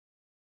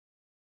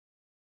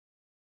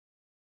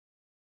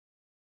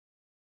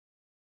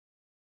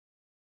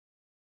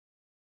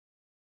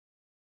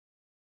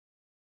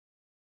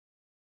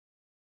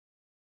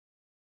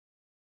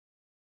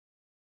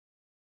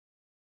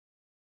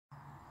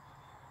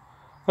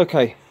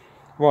Okay,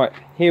 right,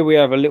 here we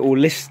have a little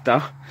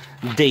Lister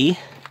D.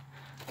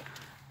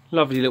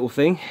 Lovely little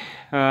thing.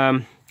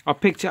 I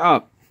picked it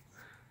up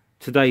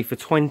today for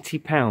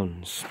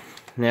 £20.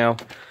 Now,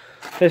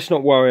 let's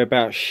not worry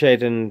about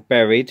shed and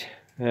buried.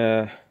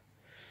 They're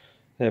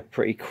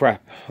pretty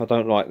crap. I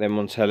don't like them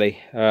on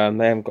telly. They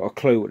haven't got a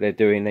clue what they're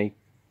doing.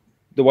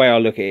 The way I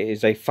look at it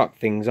is they fuck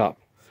things up.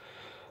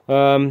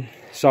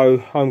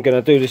 So I'm going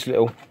to do this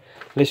little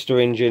Lister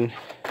engine.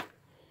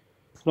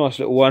 Nice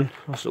little one,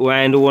 nice little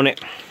handle on it.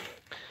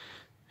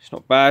 It's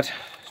not bad.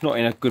 It's not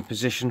in a good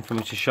position for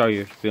me to show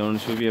you, to be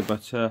honest with you,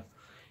 but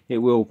it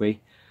will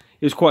be.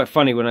 It was quite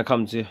funny when I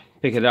come to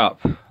pick it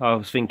up. I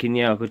was thinking,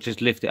 yeah, I could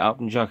just lift it up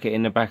and chuck it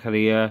in the back of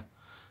the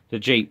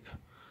Jeep.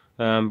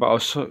 But I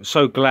was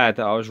so glad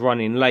that I was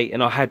running late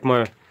and I had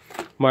my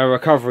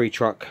recovery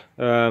truck.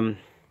 Boy,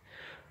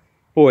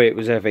 it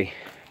was heavy.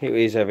 It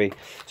is heavy.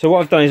 So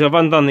what I've done is I've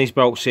undone these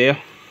bolts here.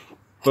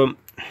 Boom.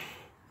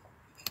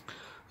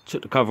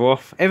 Took the cover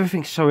off.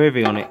 Everything's so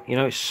heavy on it, you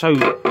know, it's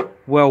so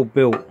well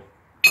built.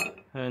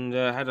 And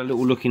had a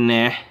little look in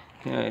there.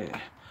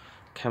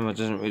 Camera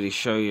doesn't really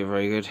show you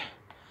very good.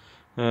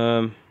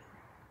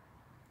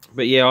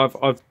 But yeah,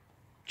 I've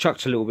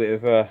chucked a little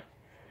bit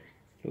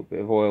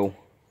of oil,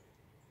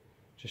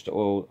 just to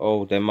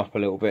oil them up a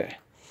little bit.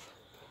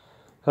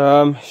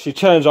 She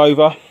turns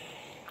over.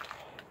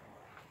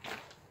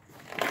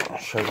 I'll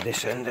show you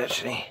this end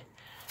actually.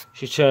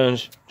 She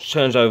turns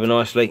over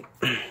nicely.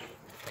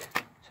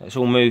 So it's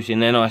all moved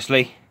in there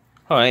nicely.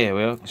 Oh, here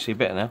we are. I can see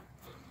better now.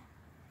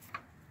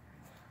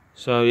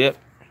 So yep.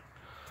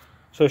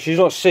 So she's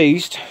not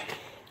seized.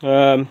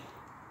 Had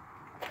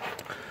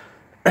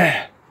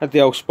the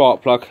old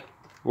spark plug.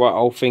 Right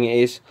old thing it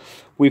is.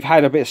 We've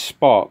had a bit of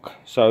spark,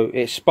 so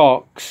it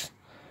sparks,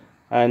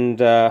 and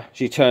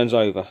she turns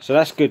over. So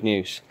that's good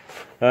news.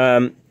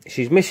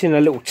 She's missing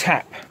a little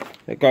tap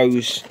that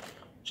goes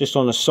just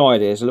on the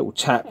side. There's a little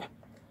tap,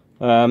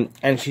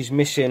 and she's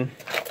missing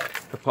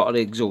a part of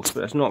the exhaust, but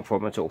that's not a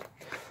problem at all.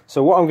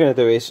 So what I'm going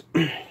to do is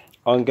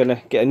I'm going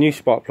to get a new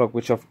spark plug,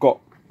 which I've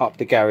got up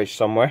the garage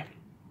somewhere.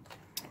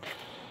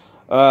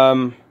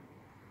 Put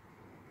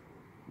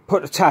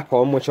the tap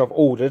on, which I've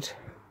ordered,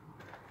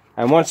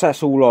 and once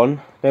that's all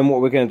on, then what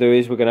we're going to do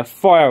is we're going to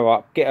fire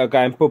up, get her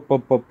going,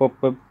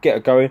 get her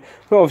going.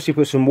 We'll obviously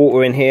put some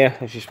water in here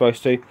as you're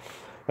supposed to,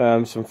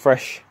 some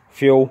fresh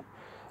fuel,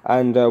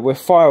 and we'll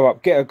fire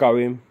up, get her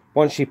going.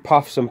 Once she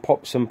puffs and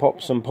pops and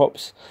pops and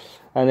pops,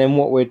 and then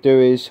what we'll do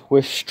is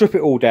we'll strip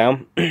it all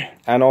down,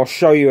 and I'll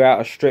show you how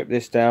to strip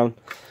this down.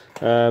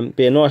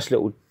 Be a nice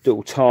little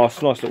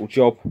task, nice little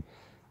job,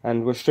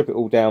 and we'll strip it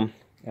all down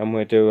and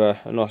we'll do a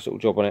nice little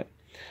job on it.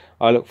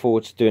 I look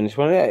forward to doing this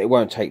one. It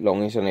won't take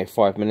long. It's only a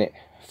 5 minute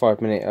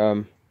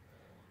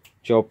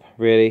job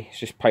really. It's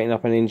just painting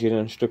up an engine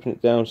and stripping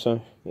it down,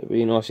 so it'll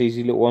be a nice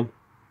easy little one.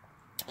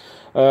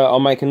 I'll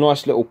make a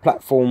nice little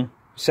platform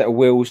set of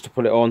wheels to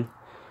put it on.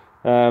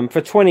 For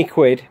 20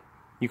 quid,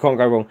 you can't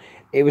go wrong.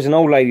 It was an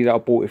old lady that I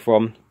bought it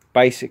from.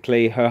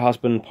 Basically, her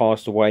husband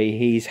passed away.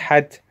 He's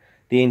had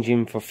the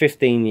engine for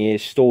 15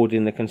 years stored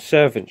in the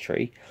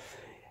conservatory.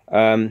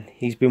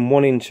 He's been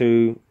wanting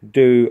to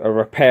do a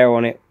repair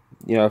on it,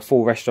 you know, a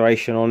full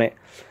restoration on it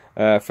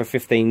for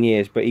 15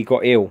 years, but he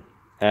got ill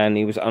and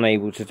he was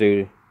unable to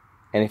do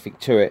anything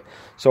to it.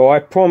 So I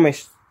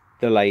promised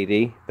the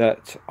lady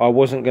that I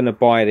wasn't going to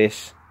buy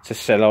this to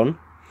sell on.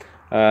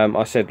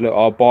 I said, look,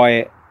 I'll buy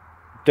it,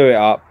 do it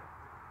up,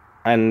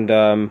 and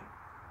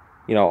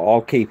you know,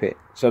 I'll keep it.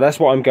 So that's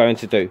what I'm going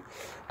to do.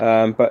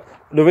 But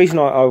the reason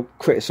I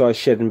criticise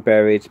Shed and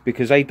Buried,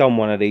 because they done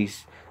one of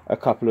these a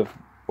couple of,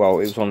 well,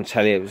 it was on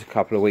telly, it was a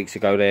couple of weeks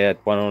ago. They had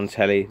one on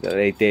telly that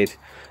they did,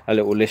 a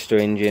little Lister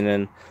engine,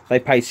 and they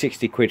paid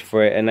 60 quid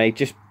for it, and they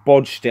just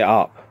bodged it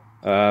up.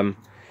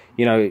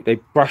 You know, they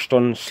brushed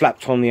on,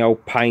 slapped on the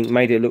old paint,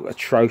 made it look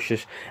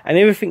atrocious, and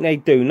everything they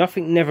do,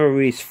 nothing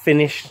never is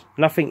finished,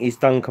 nothing is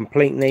done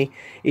completely.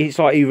 It's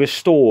like he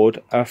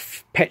restored a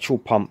petrol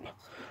pump.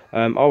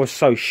 I was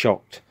so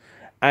shocked.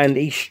 And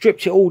he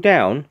stripped it all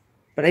down,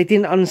 but they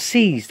didn't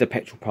unseize the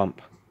petrol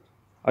pump.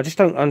 I just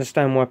don't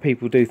understand why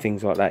people do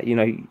things like that. You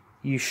know,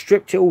 you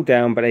stripped it all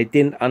down, but they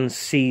didn't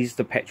unseize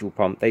the petrol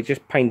pump. They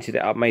just painted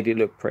it up, made it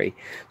look pretty.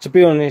 To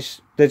be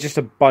honest, they're just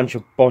a bunch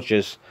of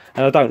bodgers,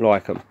 and I don't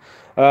like them.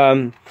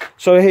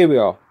 So here we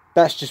are.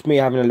 That's just me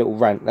having a little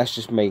rant. That's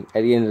just me.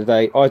 At the end of the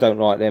day, I don't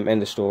like them.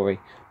 End of story.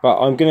 But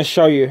I'm going to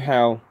show you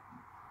how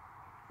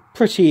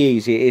pretty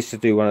easy it is to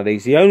do one of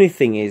these. The only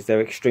thing is they're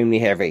extremely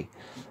heavy.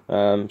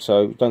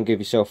 So don't give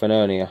yourself an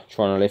hernia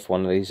trying to lift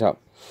one of these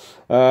up.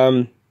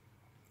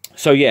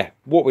 So yeah,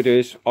 what we do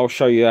is I'll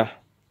show you.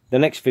 The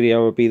next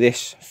video will be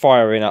this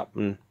firing up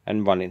and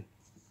running.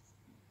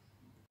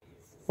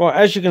 Right,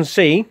 as you can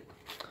see,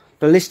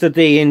 the Lister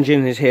D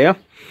engine is here.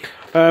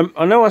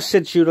 I know I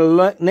said to you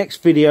the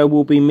next video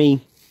will be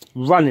me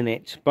running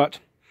it, but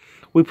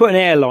we put an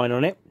airline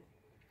on it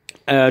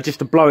just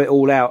to blow it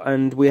all out,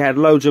 and we had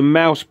loads of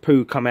mouse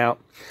poo come out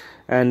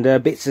and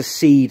bits of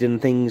seed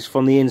and things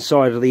from the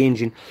inside of the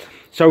engine.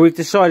 So we've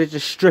decided to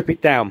strip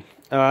it down.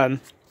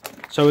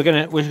 So we're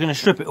gonna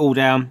strip it all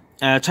down,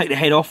 take the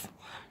head off.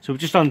 So we've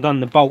just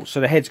undone the bolt, so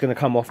the head's going to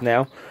come off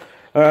now.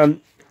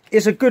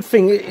 It's a good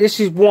thing.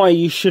 This is why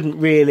you shouldn't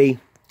really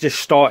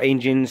just start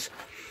engines.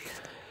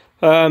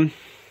 A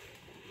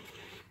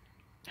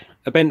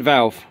bent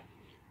valve.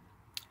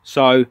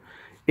 So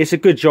it's a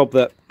good job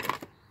that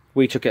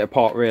we took it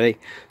apart, really.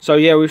 So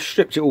yeah, we've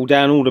stripped it all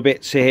down, all the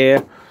bits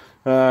here.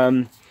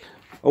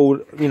 All,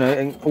 you know,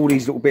 and all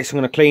these little bits I'm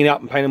going to clean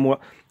up and paint them all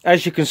up.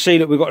 As you can see,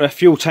 that we've got a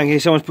fuel tank here.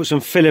 Someone's put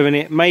some filler in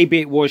it. Maybe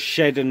it was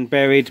shed and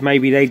buried.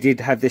 Maybe they did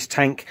have this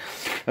tank,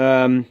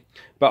 but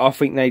I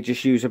think they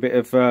just use a bit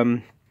of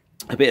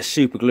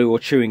super glue or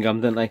chewing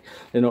gum, don't they?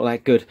 They're not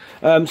that good.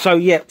 So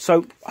yeah,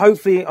 so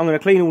hopefully I'm going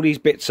to clean all these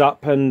bits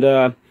up, and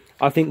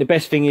I think the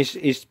best thing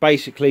is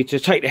basically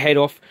to take the head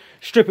off,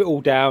 strip it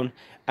all down,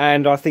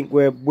 and I think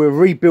we'll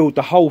rebuild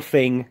the whole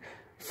thing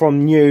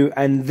from new.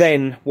 And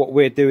then what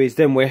we'll do is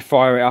then we'll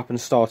fire it up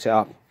and start it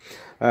up.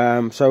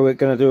 So we're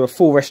going to do a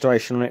full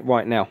restoration on it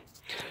right now.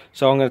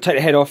 So I'm going to take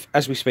the head off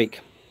as we speak.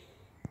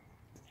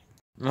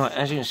 Right,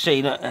 as you can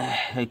see, look,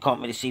 you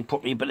can't really see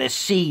properly, but there's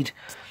seed,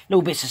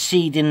 little bits of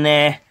seed in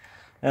there.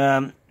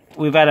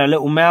 We've had a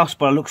little mouse,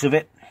 by the looks of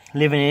it,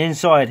 living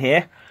inside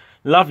here.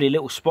 Lovely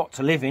little spot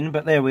to live in,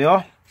 but there we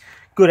are.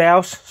 Good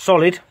house,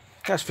 solid,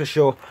 that's for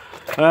sure.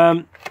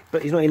 But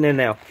he's not in there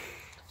now.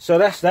 So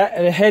that's that.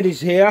 The head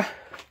is here.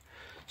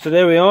 So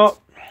there we are.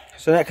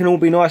 So that can all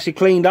be nicely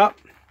cleaned up.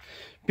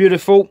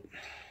 Beautiful,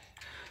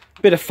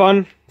 bit of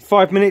fun,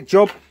 5-minute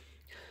job,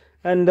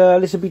 and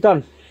this will be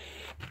done.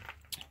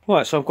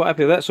 Right, so I'm quite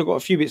happy with that. So I've got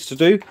a few bits to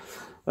do.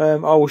 I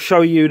will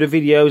show you the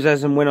videos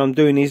as and when I'm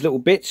doing these little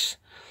bits,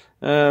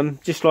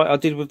 just like I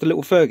did with the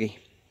little Fergie.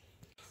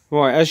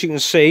 Right, as you can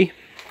see,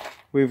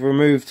 we've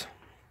removed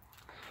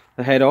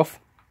the head off,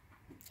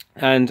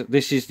 and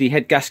this is the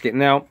head gasket.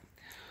 Now,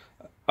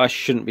 I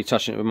shouldn't be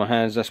touching it with my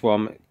hands, that's why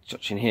I'm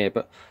touching here,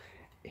 but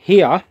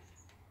here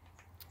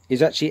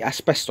is actually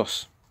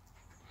asbestos.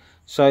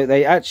 So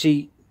they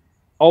actually,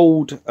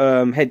 old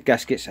head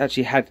gaskets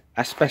actually had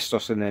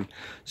asbestos in them.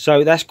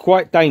 So that's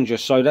quite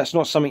dangerous. So that's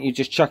not something you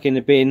just chuck in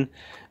the bin,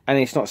 and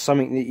it's not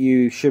something that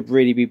you should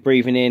really be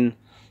breathing in.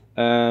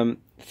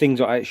 Things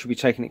like that, should be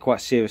taking it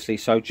quite seriously.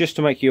 So just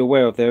to make you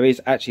aware of, there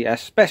is actually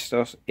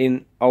asbestos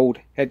in old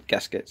head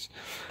gaskets.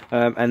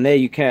 And there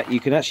you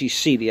can actually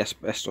see the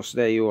asbestos.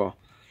 There you are.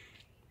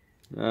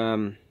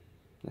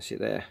 That's it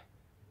there.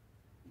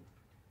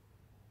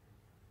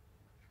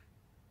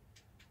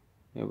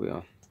 There we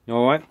are.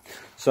 Alright,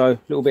 so a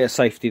little bit of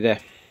safety there.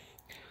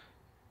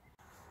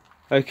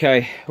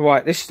 Okay,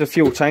 right, this is the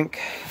fuel tank.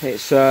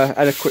 It's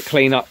had a quick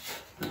clean up.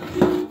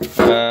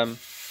 So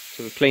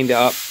we've cleaned it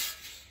up.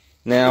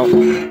 Now,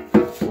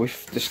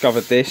 we've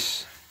discovered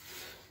this.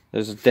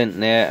 There's a dent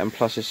there, and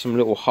plus there's some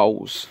little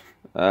holes.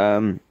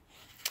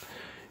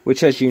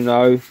 Which, as you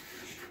know,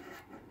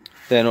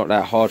 they're not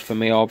that hard for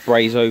me. I'll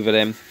braze over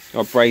them.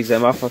 I'll braze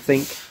them up, I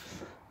think.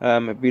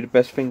 It'd be the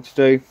best thing to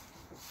do.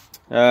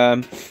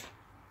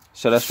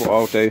 So that's what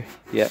I'll do.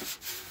 Yeah,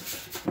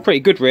 pretty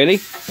good really.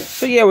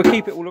 So yeah, we'll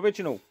keep it all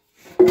original.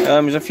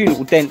 There's a few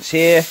little dents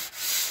here,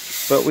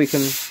 but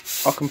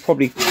I can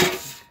probably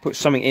put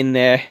something in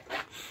there,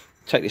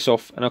 take this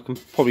off, and I can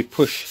probably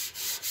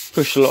push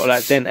a lot of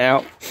that dent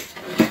out.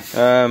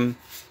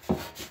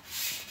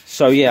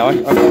 So yeah,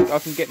 I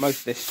can get most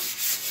of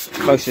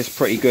this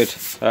pretty good.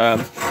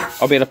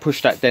 I'll be able to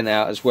push that dent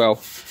out as well.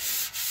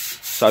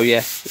 So yeah,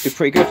 it'll be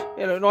pretty good.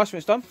 Yeah, look nice when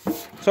it's done.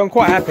 So I'm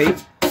quite happy.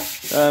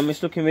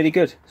 It's looking really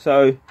good.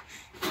 So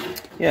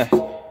yeah,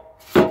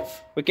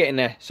 we're getting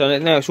there. So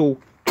now it's all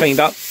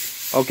cleaned up.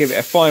 I'll give it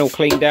a final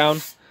clean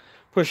down,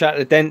 push out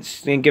the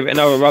dents, then give it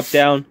another rub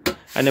down,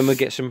 and then we'll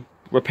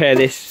repair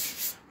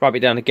this, rub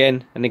it down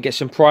again, and then get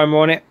some primer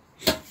on it,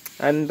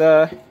 and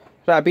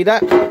that'll be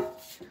that.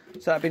 So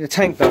that'll be the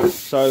tank done.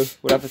 So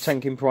we'll have the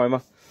tank in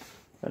primer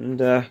and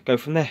go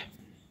from there.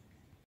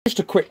 Just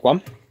a quick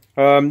one.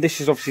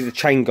 This is obviously the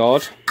chain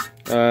guard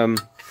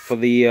for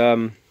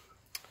the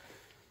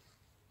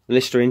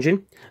Lister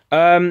engine.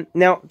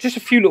 Now, just a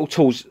few little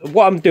tools.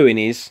 What I'm doing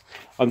is,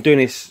 I'm doing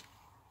this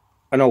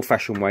an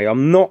old-fashioned way.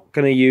 I'm not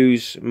going to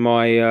use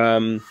my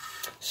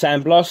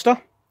sandblaster.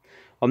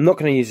 I'm not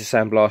going to use a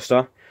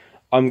sandblaster.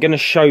 I'm going to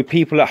show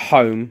people at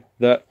home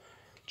that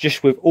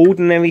just with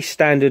ordinary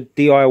standard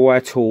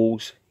DIY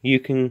tools, you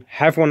can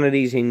have one of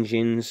these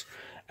engines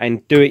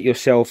and do it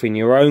yourself in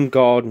your own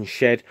garden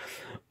shed,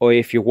 or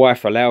if your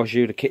wife allows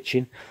you, the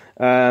kitchen.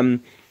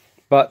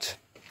 But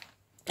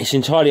it's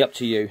entirely up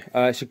to you.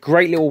 It's a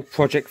great little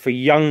project for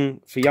young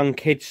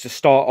kids to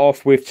start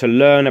off with, to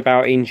learn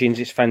about engines.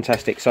 It's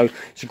fantastic. So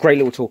it's a great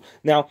little tool.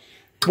 Now,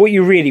 what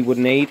you really would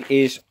need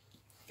is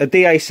a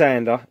DA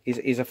sander.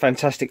 Is a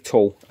fantastic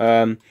tool.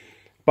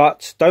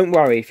 But don't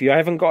worry, if you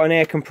haven't got an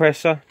air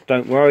compressor,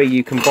 don't worry.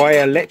 You can buy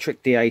an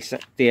electric a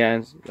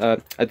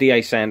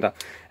DA sander,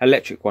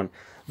 electric one.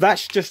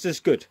 That's just as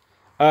good.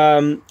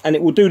 and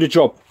it will do the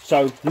job.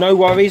 So no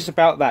worries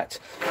about that.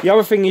 The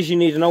other thing is you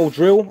need an old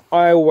drill.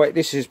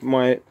 This is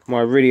my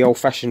really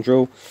old-fashioned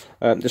drill.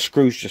 The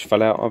screws just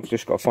fell out. I've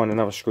just got to find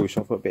another screw,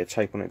 so I'll put a bit of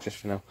tape on it just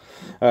for now.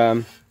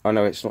 I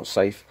know it's not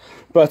safe,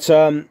 but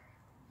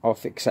I'll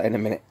fix that in a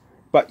minute.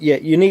 But yeah,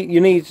 you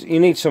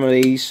need some of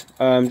these,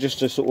 just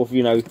to sort of,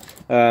 you know,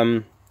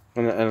 and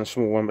a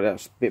small one, but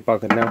that's a bit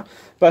buggered now.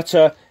 But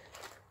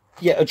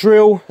yeah, a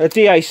drill, a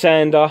DA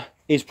sander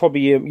is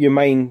probably your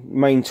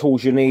main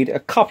tools you need. A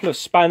couple of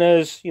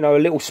spanners, you know, a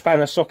little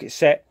spanner socket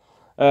set,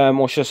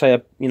 or should I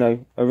say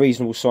a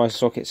reasonable size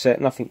socket set,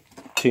 nothing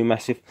too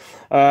massive.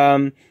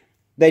 Then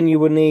you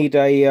would need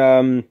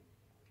a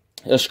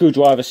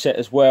screwdriver set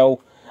as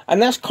well. And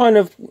that's kind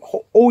of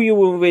all you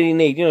will really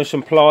need. You know,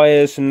 some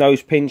pliers, some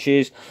nose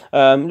pinches,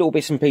 little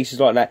bits and pieces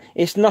like that.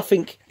 It's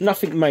nothing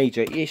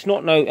major. It's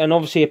not and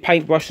obviously a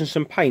paintbrush and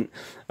some paint.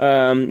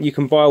 You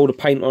can buy all the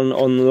paint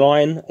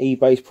online.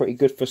 eBay's pretty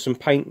good for some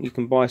paint. You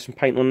can buy some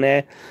paint on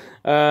there.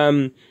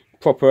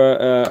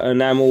 Proper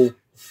enamel,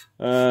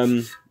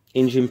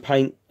 engine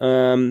paint.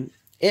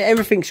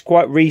 Everything's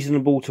quite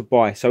reasonable to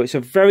buy, so it's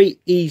a very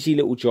easy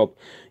little job.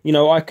 You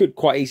know, I could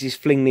quite easily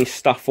fling this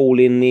stuff all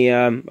in the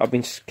I've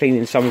been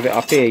cleaning some of it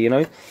up here, you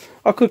know.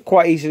 I could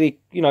quite easily,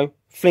 you know,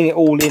 fling it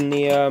all in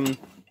the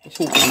it's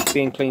all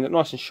being cleaned up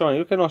nice and shiny.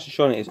 Look how nice and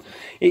shiny it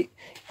is.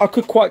 I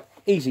could quite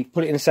easily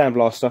put it in a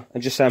sandblaster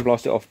and just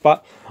sandblast it off,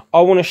 but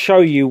I want to show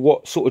you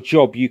what sort of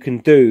job you can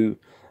do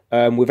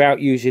without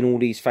using all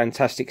these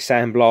fantastic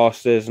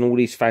sandblasters and all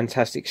these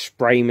fantastic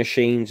spray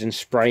machines and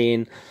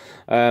spraying.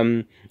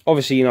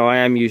 Obviously, you know, I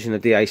am using a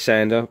DA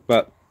sander,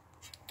 but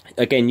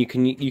again, you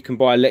can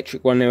buy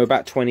electric one. They're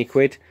about 20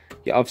 quid.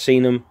 Yeah, I've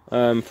seen them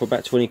for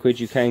about 20 quid.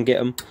 You can get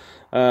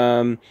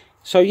them.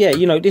 So yeah,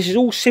 you know, this is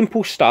all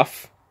simple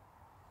stuff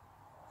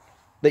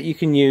that you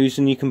can use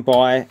and you can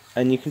buy,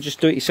 and you can just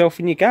do it yourself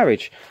in your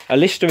garage. A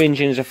Lister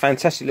engine is a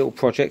fantastic little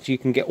project. You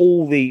can get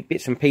all the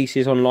bits and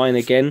pieces online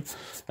again.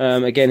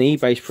 Again,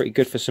 eBay's pretty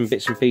good for some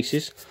bits and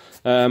pieces.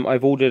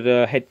 I've ordered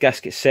a head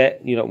gasket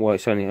set. You know, well,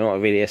 it's only not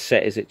really a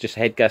set, is it? Just a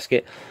head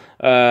gasket.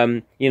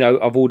 You know,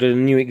 I've ordered a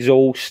new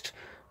exhaust,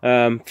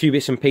 few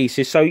bits and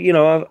pieces. So, you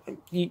know,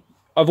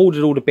 I've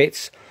ordered all the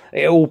bits.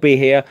 It'll all be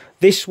here.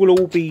 This will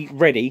all be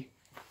ready.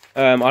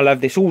 I'll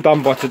have this all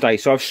done by today.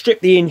 So I've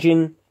stripped the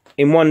engine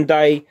in one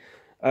day.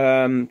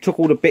 Took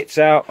all the bits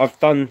out. I've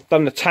done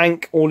the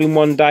tank all in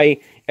one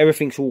day.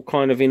 Everything's all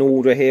kind of in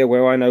order here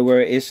where I know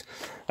where it is.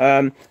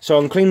 So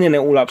I'm cleaning it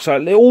all up.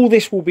 So all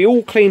this will be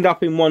all cleaned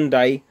up in one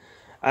day,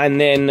 and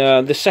then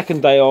the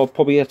second day I'll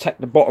probably attack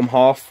the bottom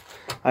half,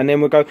 and then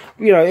we'll go.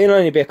 You know, it'll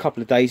only be a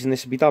couple of days, and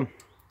this will be done.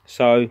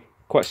 So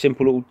quite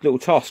simple little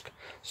task.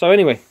 So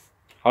anyway,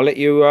 I'll let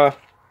you.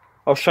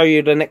 I'll show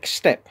you the next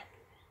step.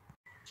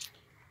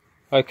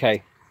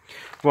 Okay,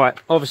 right.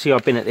 Obviously,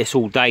 I've been at this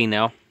all day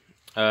now.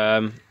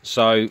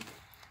 So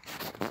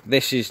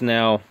this is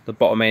now the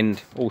bottom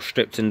end all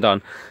stripped and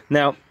done.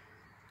 Now,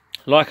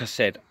 like I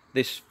said,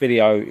 this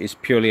video is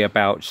purely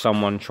about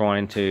someone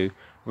trying to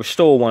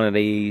restore one of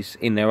these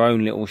in their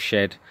own little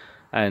shed,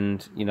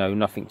 and you know,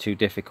 nothing too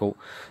difficult.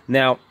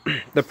 Now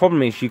the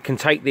problem is you can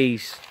take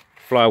these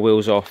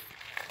flywheels off,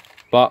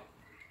 but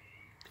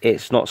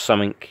it's not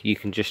something you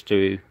can just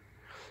do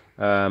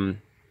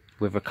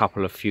with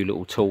a few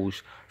little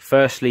tools.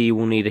 Firstly, you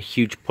will need a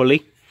huge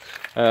pulley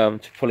to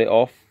pull it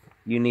off.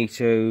 You need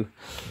to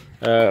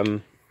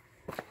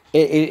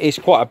it's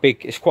quite a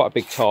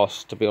big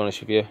task, to be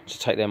honest with you, to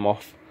take them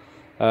off.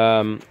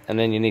 And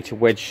then you need to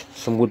wedge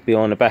some wood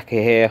behind the back of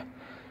here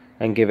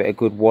and give it a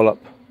good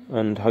wallop,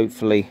 and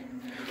hopefully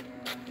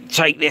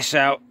take this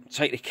out,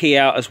 take the key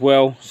out as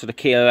well. So the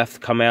key will have to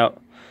come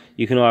out.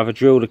 You can either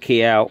drill the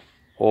key out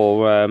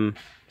or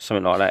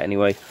something like that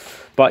anyway.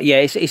 But yeah,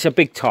 it's a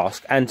big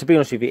task, and to be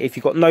honest with you, if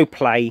you've got no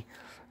play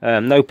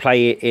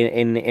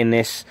in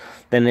this,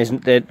 then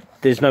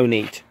there's no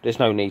need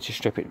to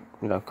strip it,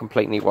 you know,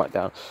 completely right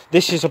down.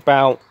 This is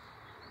about,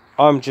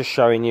 I'm just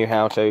showing you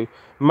how to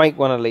make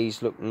one of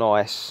these look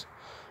nice,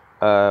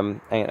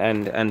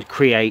 and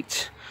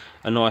create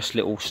a nice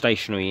little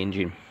stationary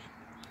engine.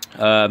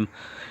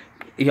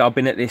 Yeah, I've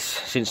been at this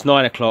since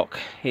 9 o'clock.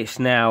 It's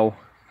now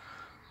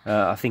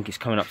I think it's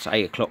coming up to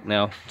 8 o'clock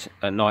now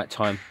at night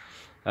time.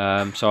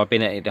 So I've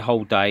been at it the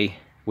whole day.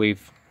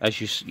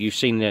 As you've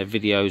seen the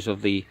videos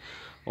of the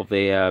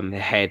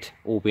head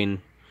all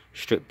been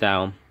stripped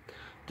down,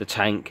 the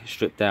tank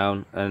stripped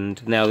down,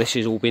 and now this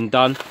has all been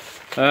done.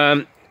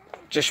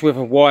 Just with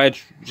a wired,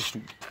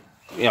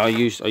 you know, I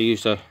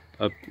used a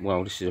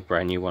well, this is a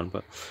brand new one,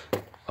 but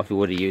I've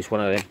already used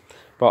one of them.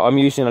 But I'm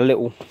using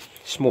a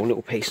small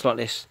little piece like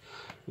this,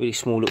 really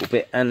small little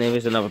bit, and there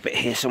is another bit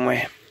here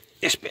somewhere.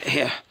 This bit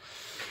here.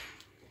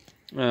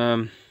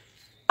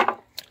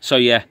 So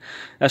yeah,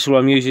 that's all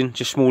I'm using,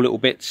 just small little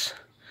bits,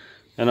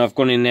 and I've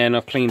gone in there and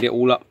I've cleaned it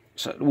all up,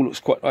 so it all looks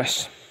quite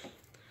nice.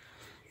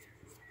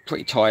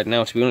 Pretty tired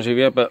now, to be honest with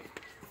you, but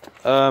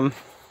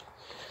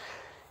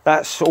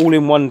that's all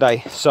in one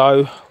day.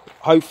 So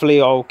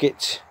hopefully I'll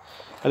get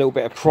a little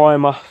bit of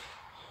primer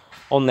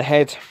on the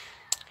head,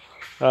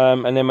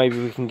 and then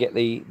maybe we can get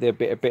the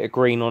bit of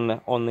green on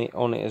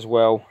it as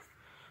well,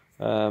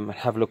 and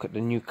have a look at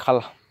the new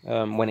colour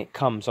when it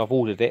comes. I've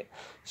ordered it,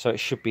 so it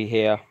should be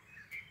here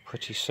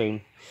pretty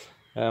soon.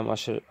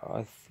 What's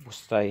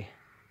today?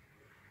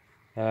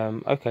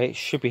 Okay, it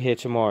should be here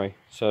tomorrow,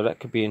 so that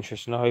could be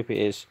interesting. I hope it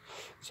is.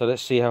 So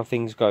let's see how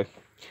things go.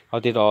 I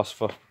did ask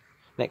for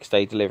next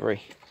day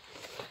delivery.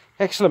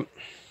 Excellent.